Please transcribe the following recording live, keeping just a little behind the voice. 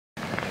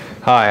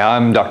Hi,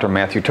 I'm Dr.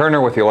 Matthew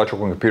Turner with the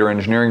Electrical and Computer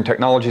Engineering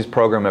Technologies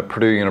program at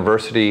Purdue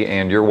University,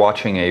 and you're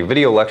watching a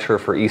video lecture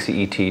for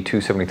ECET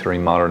 273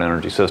 Modern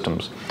Energy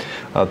Systems.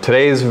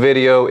 Today's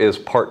video is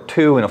part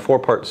 2 in a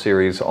 4-part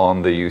series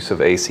on the use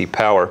of AC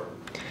power.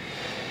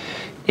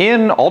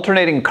 In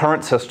alternating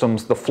current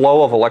systems, the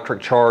flow of electric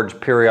charge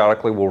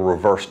periodically will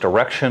reverse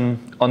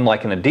direction,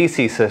 unlike in a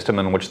DC system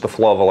in which the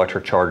flow of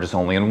electric charge is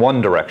only in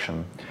one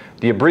direction.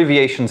 The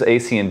abbreviations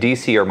AC and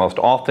DC are most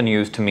often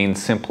used to mean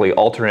simply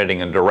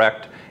alternating and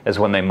direct, as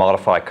when they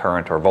modify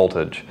current or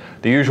voltage.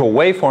 The usual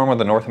waveform of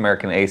the North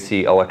American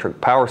AC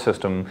electric power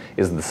system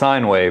is the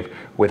sine wave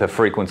with a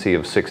frequency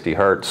of 60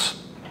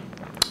 Hertz.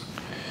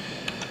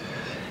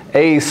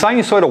 A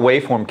sinusoidal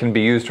waveform can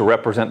be used to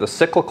represent the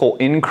cyclical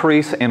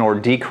increase and or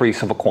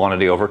decrease of a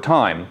quantity over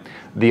time.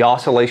 The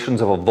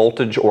oscillations of a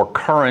voltage or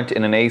current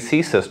in an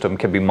AC system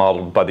can be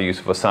modeled by the use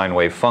of a sine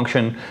wave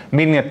function,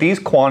 meaning that these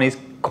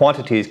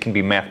quantities can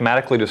be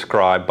mathematically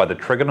described by the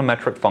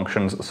trigonometric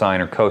functions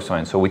sine or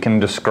cosine. So we can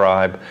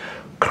describe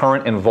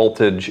current and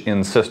voltage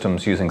in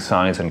systems using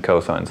sines and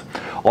cosines.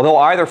 Although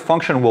either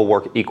function will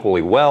work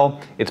equally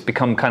well, it's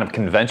become kind of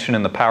convention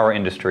in the power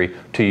industry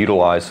to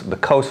utilize the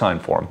cosine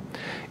form.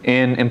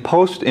 An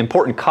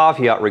important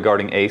caveat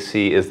regarding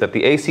AC is that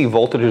the AC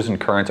voltages and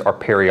currents are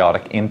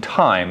periodic in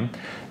time,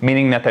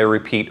 meaning that they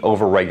repeat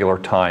over regular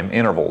time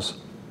intervals.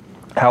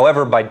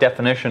 However, by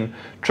definition,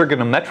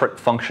 trigonometric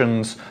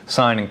functions,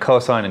 sine and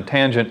cosine and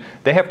tangent,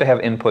 they have to have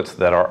inputs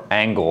that are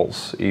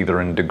angles, either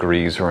in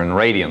degrees or in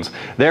radians.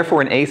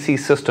 Therefore, in AC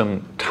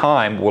system,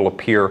 time will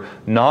appear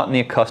not in the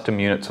accustomed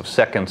units of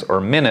seconds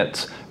or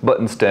minutes, but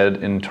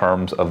instead in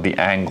terms of the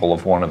angle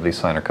of one of these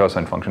sine or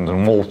cosine functions.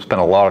 And we'll spend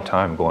a lot of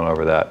time going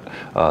over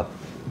that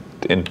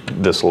in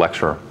this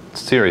lecture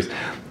series.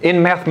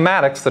 In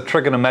mathematics, the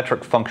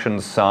trigonometric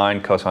functions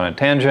sine, cosine, and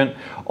tangent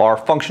are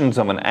functions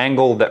of an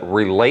angle that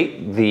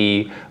relate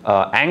the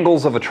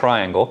angles of a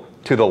triangle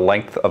to the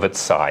length of its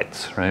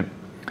sides, right?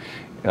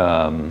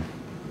 The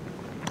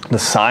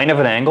sine of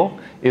an angle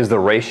is the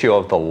ratio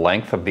of the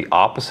length of the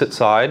opposite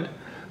side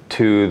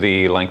to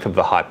the length of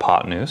the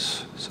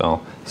hypotenuse.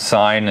 So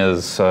sine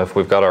is, if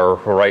we've got our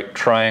right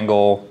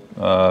triangle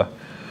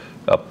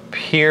up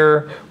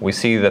here, we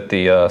see that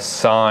the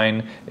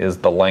sine is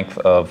the length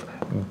of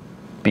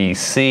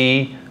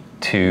BC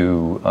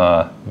to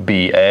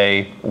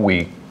BA.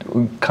 We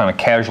kind of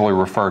casually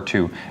refer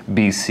to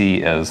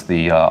BC as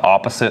the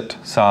opposite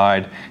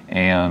side,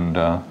 and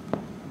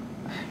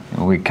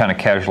we kind of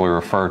casually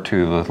refer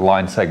to the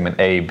line segment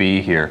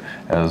AB here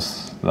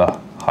as the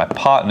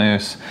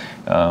hypotenuse.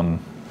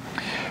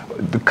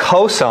 The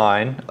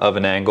cosine of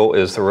an angle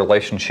is the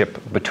relationship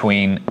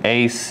between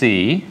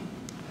AC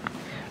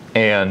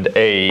and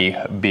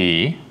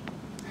AB.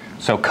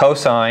 So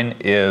cosine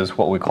is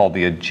what we call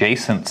the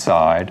adjacent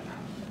side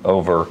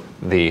over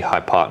the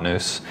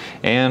hypotenuse.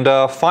 And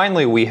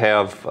finally, we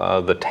have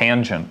the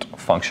tangent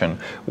function,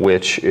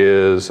 which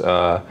is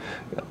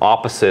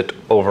opposite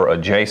over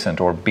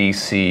adjacent, or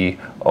BC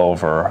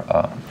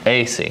over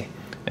AC.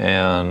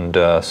 And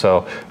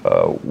so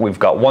we've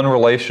got one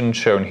relation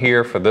shown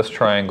here for this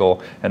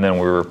triangle, and then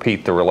we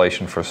repeat the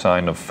relation for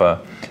sine of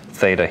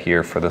theta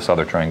here for this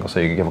other triangle. So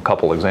you can give a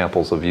couple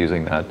examples of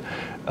using that.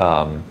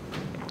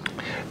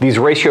 These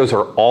ratios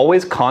are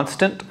always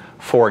constant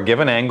for a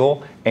given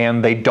angle,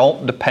 and they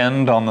don't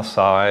depend on the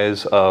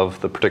size of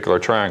the particular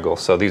triangle.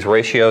 So these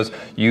ratios,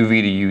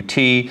 UV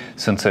to UT,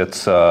 since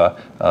it's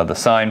the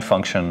sine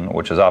function,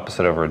 which is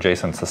opposite over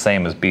adjacent, it's the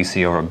same as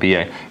BC over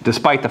BA,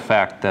 despite the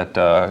fact that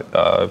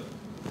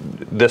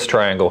this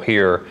triangle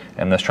here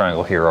and this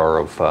triangle here are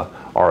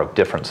of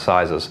different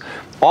sizes.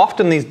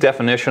 Often these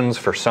definitions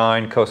for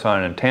sine,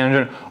 cosine, and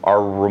tangent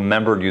are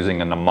remembered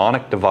using a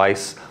mnemonic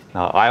device.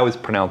 I always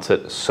pronounce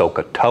it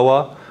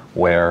SOHCAHTOA,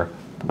 where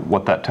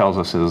what that tells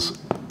us is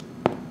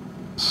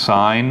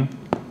sine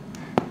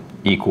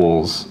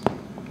equals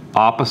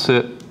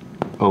opposite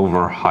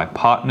over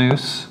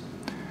hypotenuse,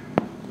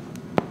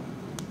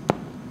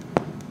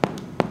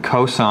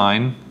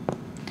 cosine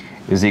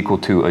is equal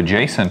to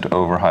adjacent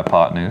over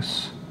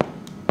hypotenuse,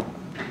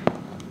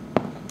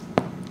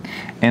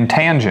 and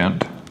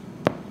tangent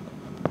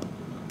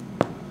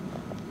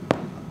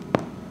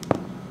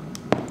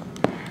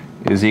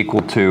is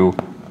equal to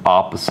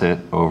opposite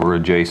over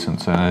adjacent.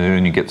 So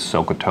then you get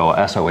SOHCAHTOA,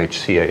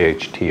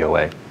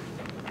 S-O-H-C-A-H-T-O-A.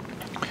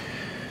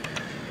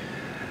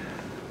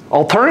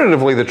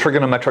 Alternatively, the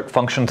trigonometric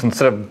functions,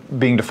 instead of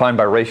being defined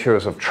by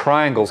ratios of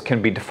triangles,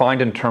 can be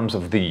defined in terms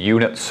of the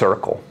unit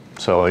circle.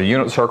 So a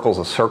unit circle is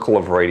a circle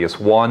of radius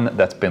 1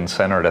 that's been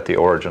centered at the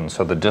origin.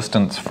 So the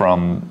distance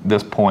from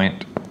this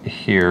point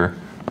here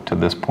to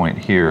this point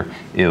here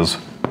is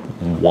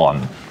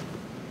 1.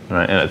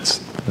 Right? And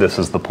this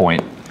is the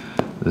point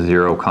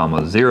 0,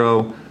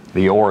 0,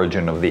 the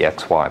origin of the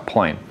xy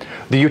plane.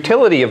 The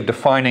utility of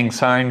defining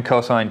sine,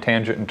 cosine,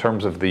 tangent in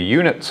terms of the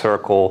unit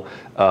circle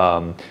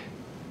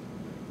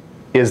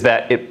is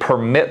that it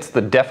permits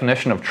the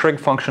definition of trig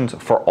functions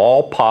for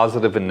all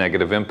positive and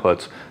negative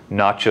inputs,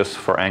 not just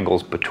for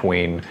angles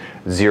between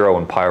 0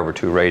 and pi over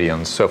 2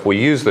 radians. So if we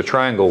use the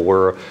triangle,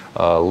 we're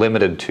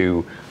limited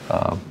to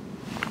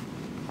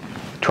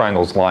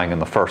triangles lying in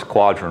the first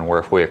quadrant, where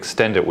if we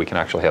extend it, we can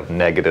actually have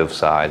negative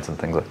sides and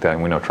things like that.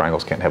 And we know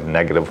triangles can't have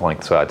negative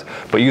length sides.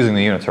 But using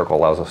the unit circle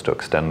allows us to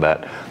extend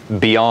that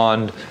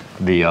beyond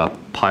the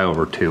pi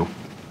over 2,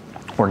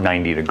 or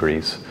 90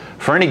 degrees.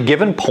 For any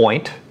given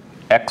point,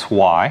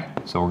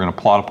 xy, so we're going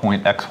to plot a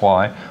point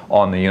xy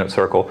on the unit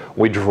circle,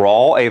 we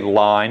draw a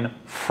line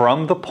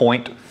from the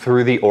point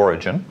through the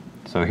origin.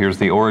 So here's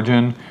the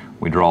origin.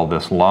 We draw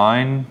this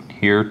line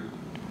here,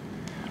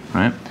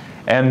 right?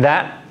 And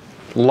that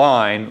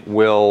line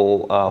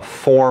will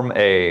form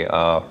a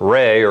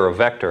ray or a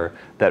vector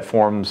that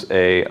forms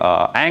a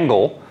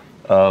angle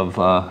of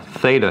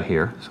theta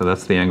here. So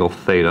that's the angle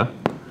theta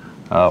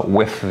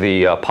with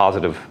the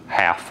positive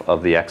half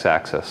of the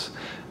x-axis.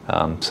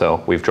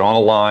 So we've drawn a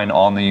line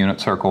on the unit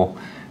circle.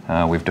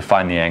 We've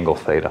defined the angle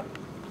theta.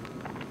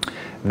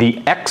 The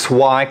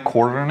xy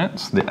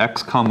coordinates, the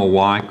x comma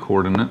y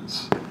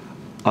coordinates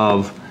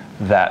of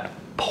that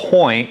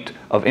point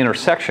of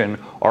intersection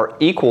are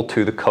equal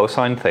to the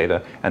cosine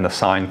theta and the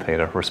sine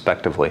theta,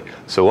 respectively.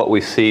 So what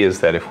we see is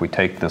that if we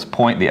take this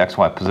point, the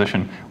xy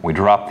position, we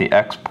drop the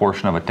x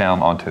portion of it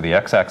down onto the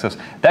x-axis,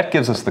 that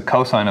gives us the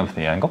cosine of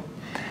the angle.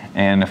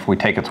 And if we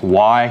take its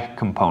y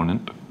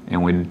component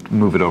and we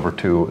move it over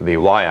to the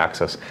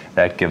y-axis,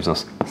 that gives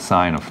us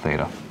sine of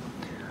theta.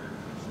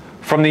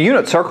 From the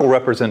unit circle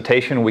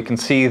representation, we can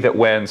see that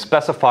when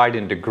specified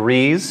in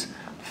degrees,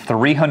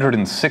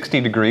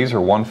 360 degrees, or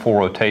 1 full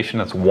rotation,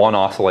 that's one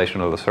oscillation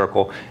of the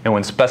circle. And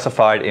when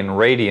specified in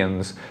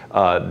radians,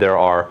 there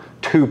are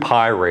 2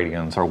 pi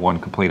radians, or one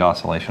complete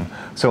oscillation.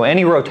 So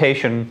any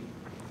rotation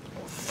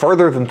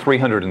further than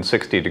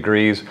 360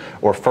 degrees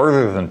or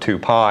further than 2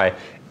 pi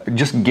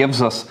just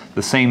gives us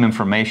the same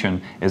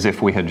information as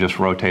if we had just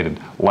rotated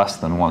less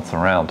than once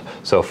around.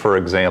 So for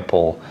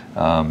example,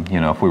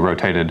 if we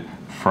rotated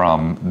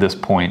from this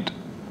point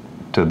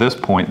to this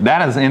point,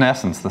 that is in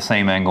essence the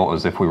same angle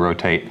as if we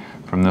rotate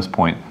from this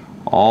point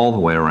all the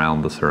way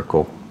around the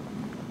circle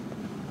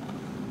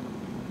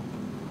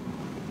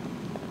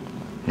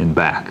and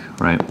back,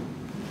 right?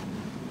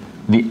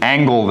 The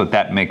angle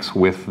that makes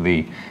with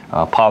the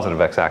positive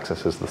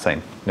x-axis is the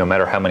same, no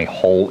matter how many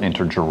whole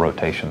integer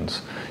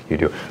rotations you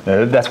do.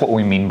 That's what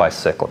we mean by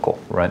cyclical,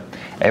 right?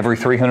 Every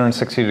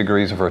 360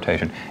 degrees of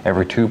rotation,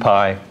 every 2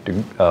 pi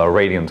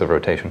radians of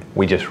rotation,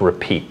 we just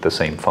repeat the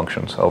same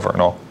functions over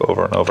and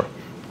over.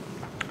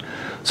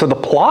 So the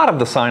plot of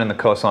the sine and the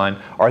cosine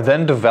are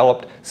then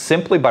developed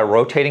simply by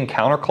rotating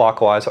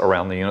counterclockwise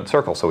around the unit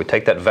circle. So we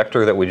take that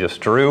vector that we just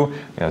drew,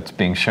 it's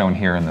being shown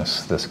here in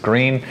this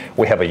green.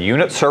 We have a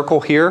unit circle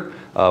here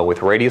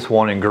with radius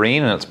 1 in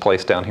green, and it's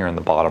placed down here in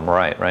the bottom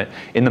right?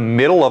 In the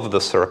middle of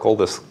the circle,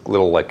 this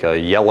little like a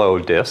yellow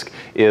disc,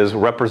 is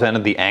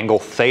represented the angle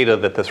theta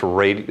that this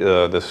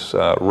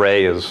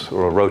ray is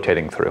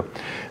rotating through.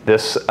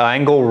 This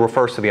angle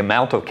refers to the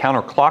amount of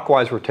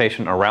counterclockwise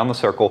rotation around the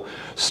circle,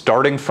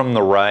 starting from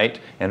the right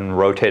and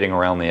rotating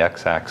around the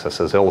x-axis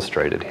as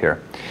illustrated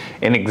here.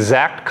 An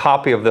exact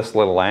copy of this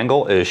little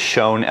angle is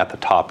shown at the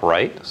top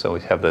right. So we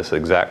have this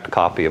exact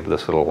copy of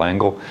this little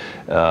angle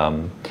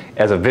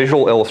as a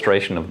visual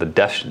illustration of the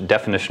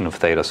definition of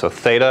theta. So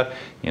theta,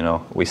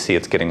 we see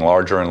it's getting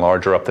larger and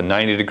larger up to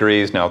 90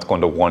 degrees. Now it's going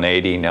to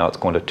 180. Now it's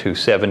going to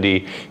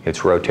 270.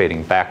 It's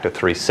rotating back to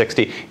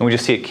 360. And we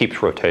just see it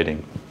keeps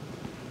rotating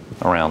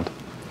around.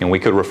 And we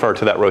could refer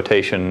to that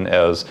rotation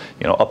as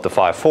up to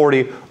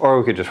 540, or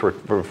we could just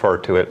refer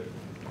to it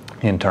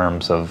in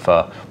terms of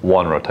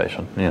one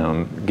rotation.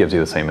 Gives you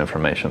the same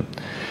information.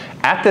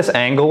 At this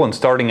angle and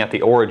starting at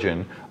the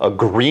origin, a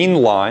green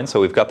line, so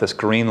we've got this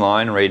green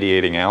line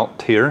radiating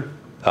out here.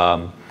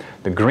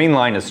 The green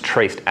line is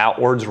traced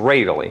outwards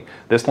radially.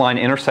 This line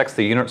intersects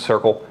the unit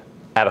circle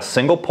at a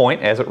single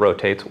point as it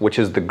rotates, which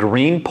is the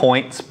green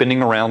point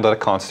spinning around at a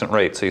constant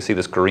rate. So you see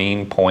this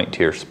green point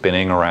here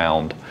spinning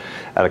around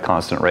at a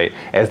constant rate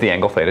as the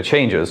angle theta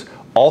changes,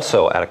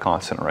 also at a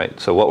constant rate.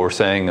 So what we're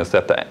saying is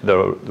that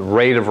the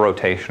rate of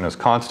rotation is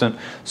constant,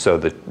 so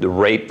the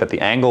rate that the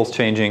angle is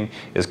changing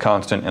is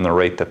constant, and the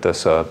rate that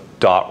this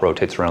dot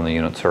rotates around the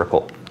unit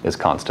circle is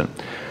constant.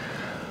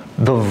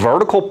 The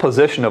vertical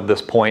position of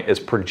this point is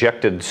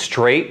projected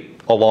straight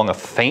along a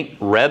faint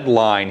red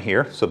line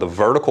here. So the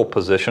vertical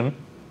position,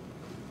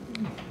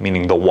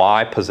 meaning the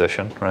y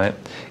position, right,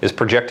 is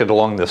projected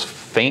along this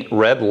faint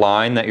red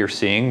line that you're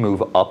seeing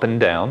move up and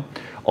down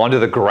onto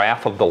the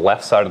graph of the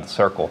left side of the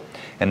circle.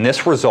 And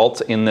this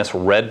results in this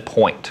red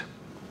point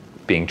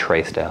being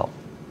traced out,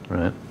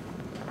 right?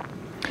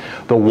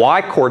 The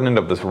y coordinate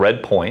of this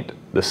red point,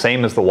 the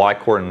same as the y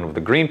coordinate of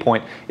the green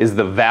point, is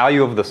the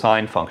value of the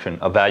sine function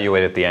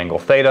evaluated at the angle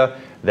theta.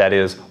 That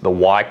is, the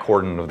y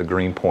coordinate of the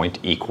green point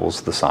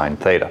equals the sine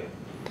theta.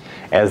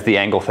 As the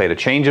angle theta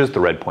changes, the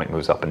red point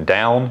moves up and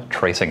down,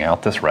 tracing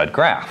out this red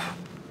graph.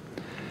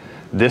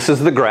 This is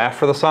the graph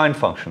for the sine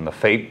function.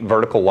 The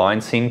vertical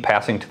lines seen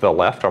passing to the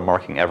left are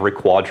marking every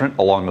quadrant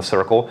along the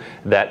circle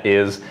that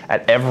is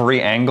at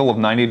every angle of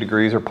 90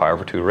 degrees or pi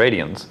over 2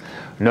 radians.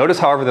 Notice,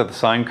 however, that the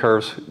sine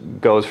curve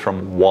goes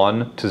from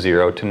 1 to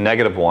 0 to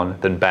 -1,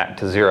 then back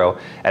to 0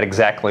 at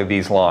exactly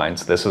these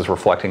lines. This is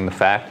reflecting the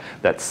fact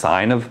that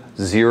sine of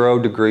 0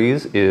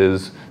 degrees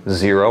is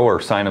 0, or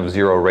sine of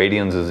 0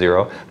 radians is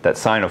 0, that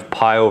sine of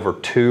pi over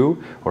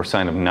 2, or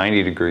sine of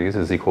 90 degrees,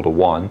 is equal to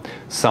 1,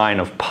 sine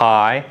of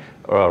pi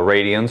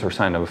radians, or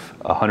sine of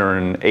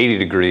 180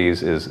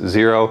 degrees, is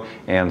 0,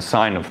 and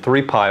sine of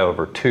 3 pi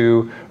over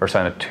 2, or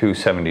sine of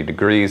 270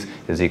 degrees,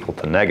 is equal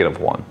to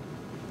 -1.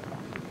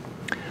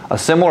 A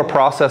similar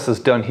process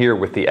is done here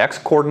with the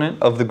x-coordinate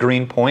of the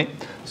green point.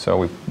 So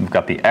we've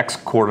got the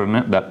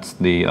x-coordinate, that's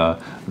the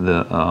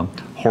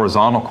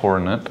horizontal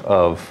coordinate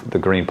of the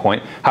green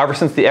point. However,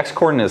 since the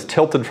x-coordinate is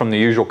tilted from the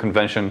usual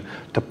convention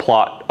to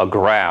plot a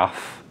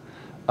graph,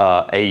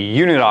 a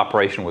unit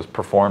operation was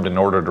performed in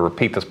order to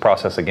repeat this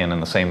process again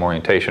in the same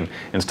orientation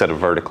instead of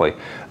vertically.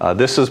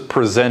 This is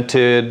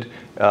presented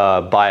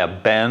by a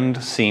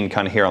bend seen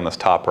kind of here on this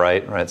top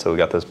right. So we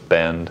got this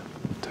bend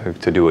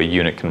to do a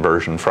unit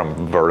conversion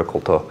from vertical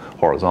to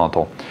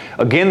horizontal.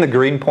 Again, the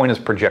green point is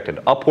projected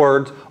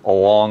upwards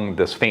along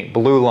this faint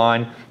blue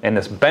line, and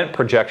this bent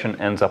projection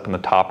ends up in the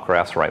top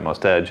graph's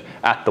rightmost edge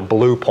at the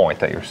blue point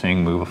that you're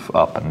seeing move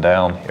up and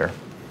down here.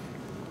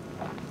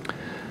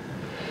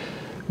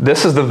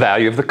 This is the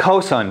value of the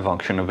cosine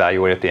function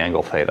evaluated at the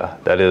angle theta.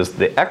 That is,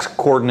 the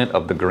x-coordinate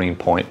of the green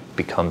point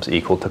becomes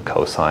equal to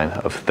cosine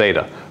of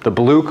theta. The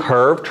blue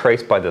curve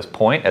traced by this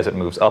point as it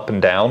moves up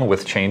and down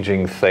with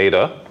changing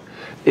theta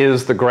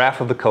is the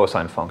graph of the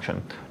cosine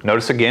function.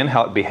 Notice again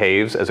how it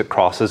behaves as it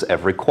crosses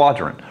every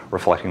quadrant,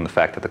 reflecting the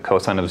fact that the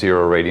cosine of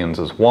 0 radians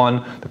is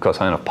 1, the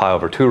cosine of pi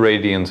over 2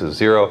 radians is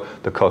 0,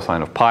 the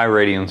cosine of pi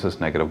radians is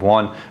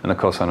 -1, and the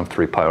cosine of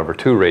 3 pi over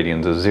 2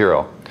 radians is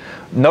 0.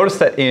 Notice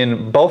that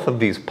in both of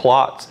these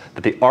plots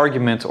that the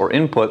arguments or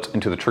inputs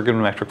into the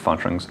trigonometric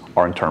functions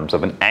are in terms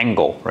of an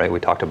angle, right?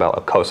 We talked about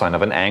a cosine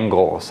of an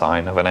angle, a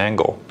sine of an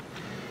angle.